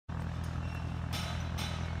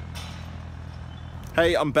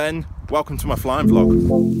Hey, I'm Ben. Welcome to my flying vlog.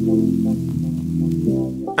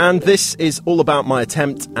 And this is all about my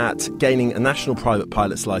attempt at gaining a national private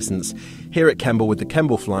pilot's license here at Kemble with the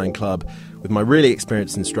Kemble Flying Club with my really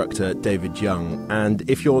experienced instructor, David Young. And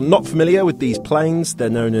if you're not familiar with these planes, they're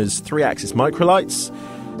known as 3-axis microlights.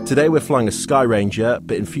 Today we're flying a Skyranger,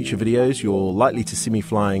 but in future videos you're likely to see me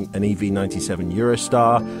flying an EV97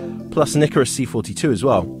 Eurostar, plus an Icarus C-42 as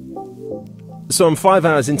well. So I'm 5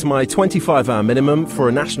 hours into my 25-hour minimum for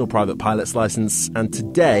a national private pilot's license, and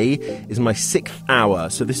today is my 6th hour,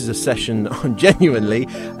 so this is a session I'm genuinely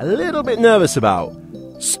a little bit nervous about.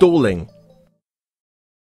 Stalling.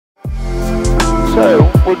 So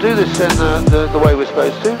we'll do this in the way we're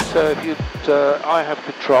supposed to. So if you, I have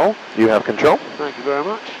control. You have control. Thank you very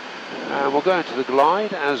much. And we'll go into the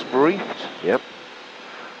glide as briefed. Yep.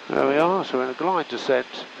 There we are. So we're in a glide descent,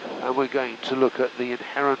 and we're going to look at the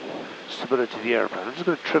inherent stability of the aeroplane. I'm just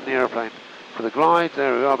going to trim the aeroplane for the glide.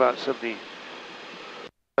 There we are, about 78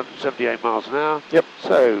 miles an hour. Yep.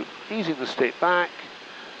 So easing the stick back.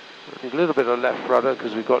 I need a little bit of left rudder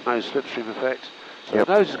because we've got no slipstream effect. So yep.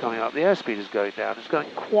 The nose is coming up, the airspeed is going down, it's going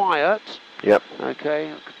quiet. Yep.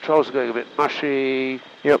 Okay, controls are going a bit mushy.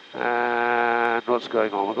 Yep. And what's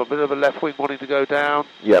going on? We've got a bit of a left wing wanting to go down.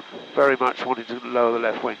 Yep. Very much wanting to lower the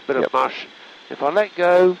left wing. Bit yep. of mush. If I let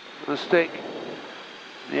go of the stick,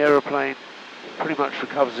 the aeroplane pretty much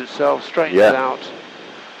recovers itself, straightens yeah. out.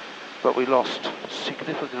 But we lost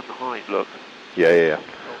significant height, look. Yeah.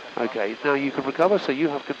 Okay, now you can recover, so you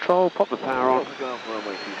have control, pop the power on,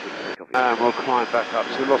 and we'll climb back up.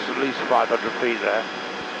 So we lost at least 500 feet there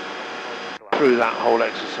through that whole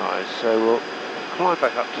exercise. So we'll climb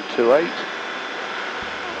back up to 2.8,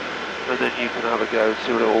 and then you can have a go and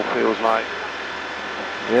see what it all feels like.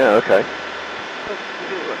 Yeah, okay.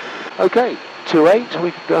 Okay, 2.8,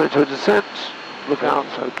 we can go into a descent, look out,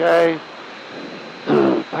 okay.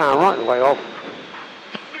 Power right the way off.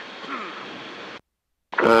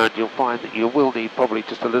 And you'll find that you will need probably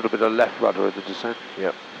just a little bit of left rudder in the descent.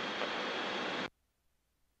 Yep.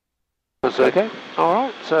 That's okay.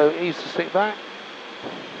 Alright, so ease the stick back.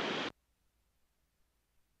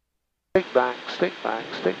 Stick back, stick back,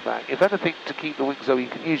 stick back. If anything, to keep the wings though, you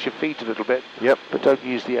can use your feet a little bit. Yep. But don't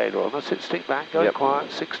use the aileron. That's it, stick back, go yep.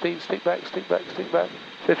 quiet. 16, stick back, stick back, stick back.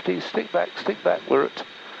 50, stick back, stick back. We're at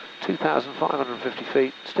 2,550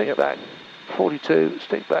 feet. Stick yep. back. 42,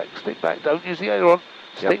 stick back, stick back. Don't use the aileron.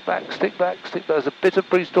 Stick yep. back, stick back, stick back. There's a bit of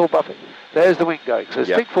pre-stall buffing. There's the wing going. So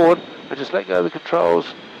yep. stick forward and just let go of the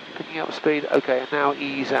controls, picking up speed. Okay, and now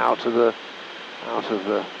ease out of the,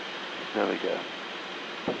 there we go.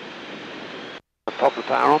 And pop the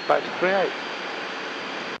power on, back to 3.8.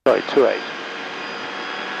 Sorry, 2.8.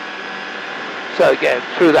 So again,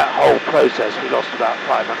 through that whole process, we lost about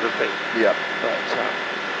 500 feet. Yep. But,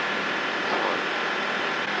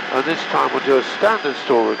 and this time we'll do a standard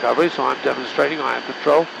stall recovery, so I'm demonstrating I have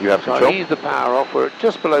control. You have so control. I ease the power off, we're at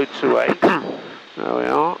just below 2.8. There we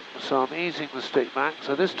are. So I'm easing the stick back.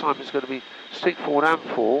 So this time it's going to be stick forward and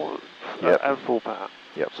full, yep. and full power.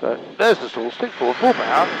 Yep. So there's the stall, stick forward, full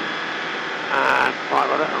power, and right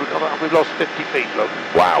rudder, and recover, and we've lost 50 feet, look.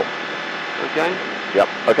 Wow. Okay? Yep,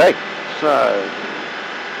 okay. So,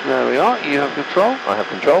 there we are, you have control. I have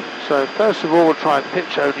control. So first of all we'll try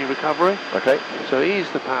pitch-only recovery. Okay. So ease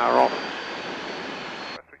the power off.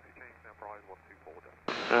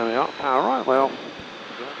 There we are, power right way off.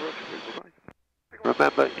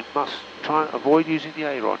 Remember, you must try and avoid using the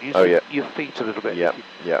aileron. Use your feet a little bit. Yeah,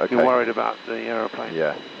 yeah, okay. You're worried about the aeroplane.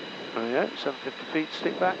 Yeah. There we go, 750 feet,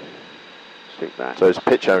 stick back. Stick back. So it's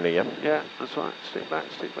pitch only, yeah? Yeah, that's right. Stick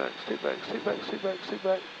back, stick back, stick back, stick back, stick back, stick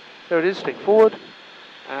back. There it is, stick forward.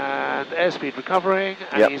 And airspeed recovering,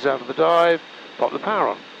 and yep. ease out of the dive, pop the power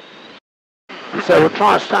on. So we'll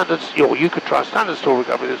try a standard, you could try a standard stall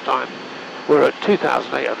recovery this time. We're at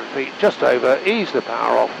 2,800 feet, just over, ease the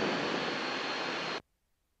power off.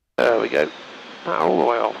 There we go, power all the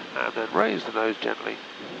way off, and then raise the nose gently.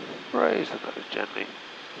 Raise the nose gently.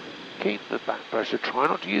 Keep the back pressure, try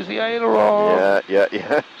not to use the aileron.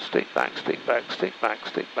 Yeah. Stick back, stick back, stick back,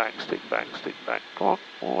 stick back, stick back, stick back. Come on,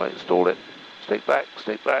 all the way, install it. Stick back,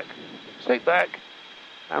 stick back, stick back,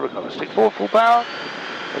 and recover. Stick forward, full power.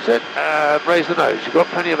 That's it. Raise the nose. You've got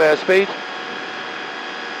plenty of airspeed.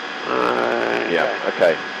 Yeah,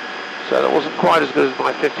 okay. So that wasn't quite as good as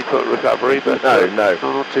my 50-foot recovery, but no,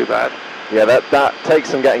 not too bad. Yeah, that takes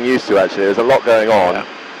some getting used to actually. There's a lot going on,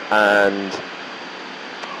 and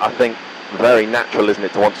I think very natural, isn't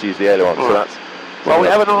it, to want to use the aileron? Right. So that's. Well,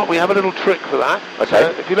 we have a little trick for that. Okay.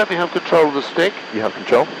 So if you let me have control of the stick. You have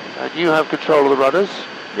control. And you have control of the rudders.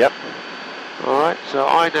 Yep. All right. So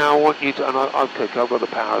I now want you to, and okay, I've got the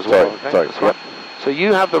power as well. Okay. Sorry. That's right. So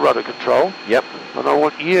you have the rudder control. Yep. And I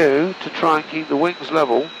want you to try and keep the wings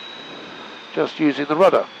level just using the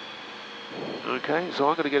rudder. Okay, so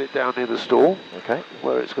I'm going to get it down near the stall. Okay.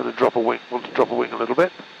 Where it's going to drop a wing, want to drop a wing a little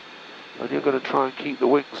bit. And you're going to try and keep the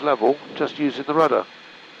wings level just using the rudder.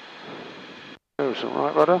 There's some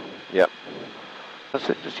right rudder. Yep. That's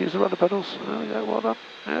it, just use the rudder pedals. There we go, well done.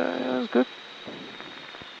 Yeah, that's good.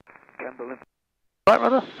 Right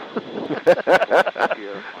rudder?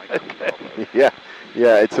 Okay.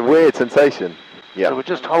 Yeah, it's a weird sensation. Yeah. So we're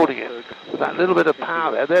just holding it with that little bit of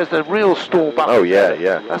power there. There's the real stall buffet. Oh yeah, there.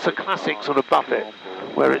 yeah. That's a classic sort of buffet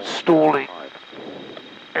where it's stalling.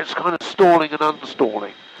 It's kind of stalling and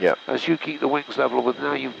unstalling. Yeah. As you keep the wings level, but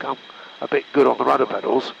now you've come a bit good on the rudder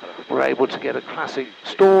pedals, we're able to get a classic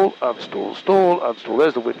stall, unstall, stall, unstall.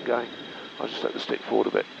 There's the wind going. I'll just let the stick forward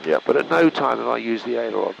a bit. Yeah. But at no time have I used the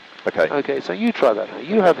aileron. Okay. Okay, so you try that now.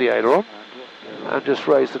 You have the aileron, and just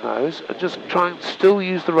raise the nose, and just try and still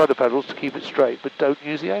use the rudder pedals to keep it straight, but don't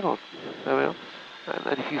use the aileron. There we are.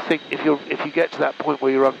 And if you think, if you get to that point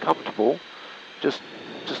where you're uncomfortable, just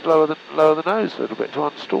lower the nose a little bit to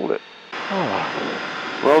unstall it. Oh.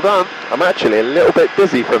 Well done. I'm actually a little bit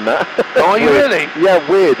dizzy from that. Are you really? Yeah,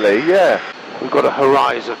 weirdly, yeah. We've got a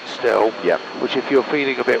horizon still, Yep. which if you're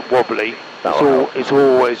feeling a bit wobbly, That'll it's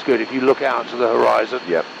always good. If you look out to the horizon,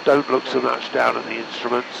 Yep. don't look so much down at the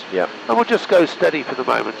instruments. Yep. And we'll just go steady for the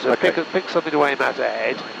moment. So Okay. pick something to aim at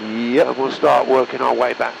ahead, Yep. and we'll start working our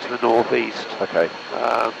way back to the northeast, Okay.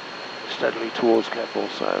 steadily towards Kemble.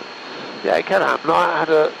 So, yeah, it can happen. I had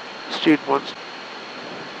a student once,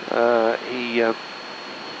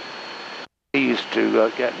 he used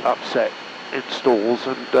to get upset in stalls,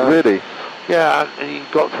 and Really? yeah, and he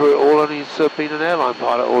got through it all, and he's been an airline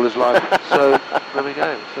pilot all his life. So there we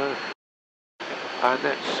go. So, and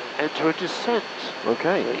let's enter a descent.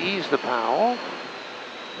 Okay. So ease the power off.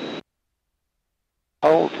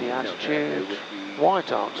 Hold the attitude.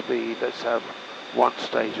 White arc speed. Let's have one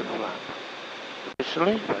stage of flap.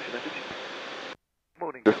 Initially.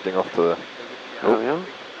 Drifting off to the... There we are.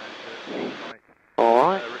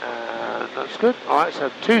 Alright, and that's good. Alright,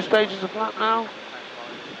 so 2 stages of flap now.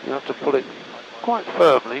 You have to pull it quite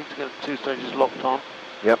firmly to get the 2 stages locked on.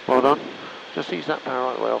 Yep. Well done. Just ease that power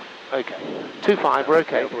right the way off. Okay. 2.5, we're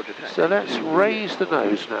okay. So let's raise the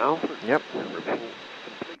nose now. Yep.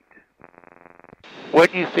 When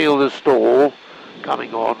you feel the stall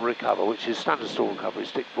coming on, recover, which is standard stall recovery,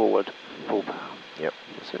 stick forward, full power. Yep.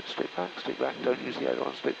 That's it, stick back, don't use the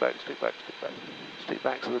aileron, stick back, stick back, stick back. Stick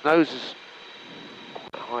back, so the nose is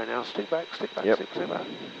quite high now, stick back, Yep. stick back.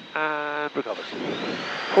 And recover.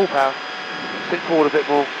 Full power, stick forward a bit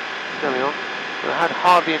more, there we are. We had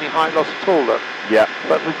hardly any height loss at all, look. Yeah.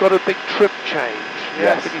 But we've got a big trip change.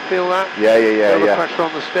 Yeah, Yes. can you feel that? Yeah. Feel the pressure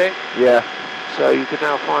on the stick. Yeah. So you can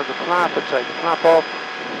now find the flap and take the flap off.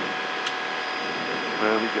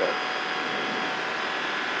 There we go.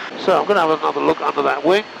 So I'm going to have another look under that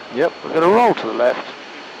wing. Yep. We're going to roll to the left.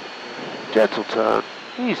 Gentle turn.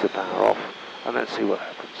 Ease the power off. And let's see what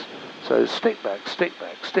happens. So stick back, stick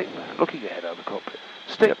back, stick back. Looking ahead of the cockpit.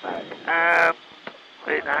 Stick back. And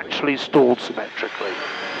it actually stalled symmetrically.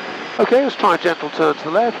 Okay, let's try a gentle turn to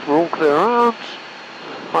the left. We're all clear around.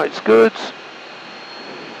 Height's good.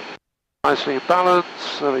 Nicely in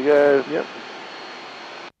balance. There we go. Yep.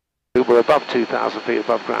 We're above 2,000 feet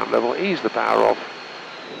above ground level. Ease the power off.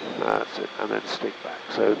 That's it. And then stick back.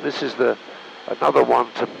 So this is another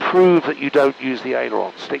one to prove that you don't use the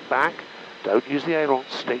aileron. Stick back. Don't use the aileron.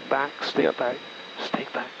 Stick back. Stick back.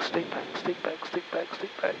 Stick back. Stick back. Stick back. Stick back.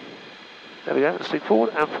 Stick back. There we go. Stick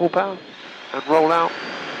forward and full power. And roll out.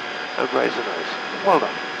 And raise the nose. Well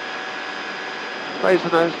done. Raise the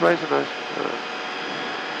nose. Raise the nose.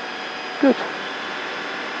 Good.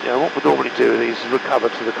 Yeah, what we normally do with these is recover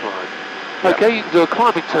to the climb. Yep. Okay, you can do a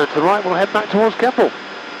climbing turn to the right. We'll head back towards Kemble.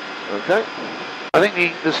 Okay. I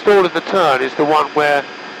think the stall in the turn is the one where,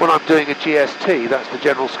 when I'm doing a GST, that's the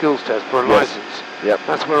general skills test for a license. Yep.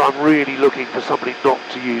 That's where I'm really looking for somebody not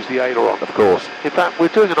to use the aileron. Of course. In fact, we're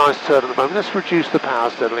doing a nice turn at the moment. Let's reduce the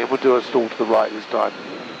power steadily, and we'll do a stall to the right this time.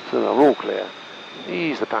 So they're all clear.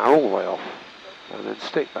 Ease the power all the way off. And then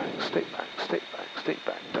stick back, stick back, stick back, stick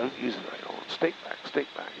back. Don't use the aileron. Stick back, stick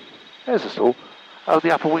back. There's the stall. Oh,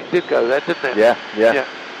 the upper wing did go there, didn't it? Yeah.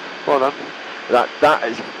 Well done. That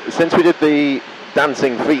is, since we did the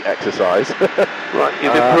dancing feet exercise. Right,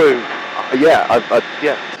 you've improved. Yeah.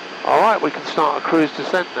 Yeah. All right, we can start a cruise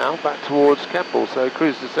descent now, back towards Kemble. So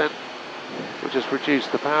cruise descent, we'll just reduce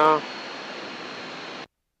the power.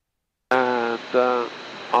 And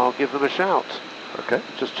I'll give them a shout. Okay.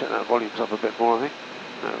 Just check that volume's up a bit more, I think.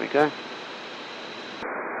 There we go.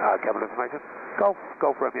 Kemble information. Golf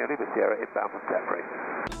Romeo Lima Sierra inbound from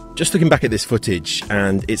Tetbury. Just looking back at this footage,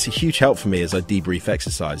 and it's a huge help for me as I debrief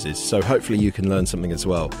exercises, so hopefully you can learn something as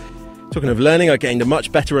well. Talking of learning, I gained a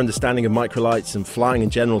much better understanding of microlights and flying in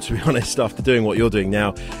general, to be honest, after doing what you're doing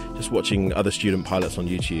now, just watching other student pilots on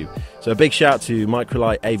YouTube. So a big shout to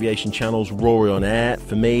Microlight Aviation Channel's Rory on Air.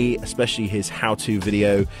 For me, especially his how-to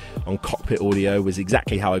video on cockpit audio was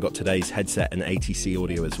exactly how I got today's headset and ATC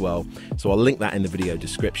audio as well. So I'll link that in the video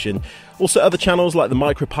description. Also other channels like the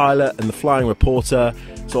Micropilot and the Flying Reporter,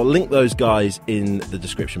 so I'll link those guys in the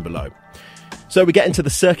description below. So we get into the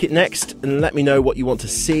circuit next, and let me know what you want to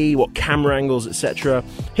see, what camera angles, etc.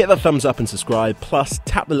 Hit that thumbs up and subscribe, plus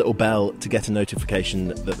tap the little bell to get a notification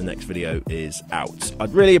that the next video is out.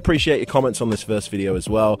 I'd really appreciate your comments on this first video as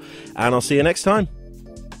well, and I'll see you next time.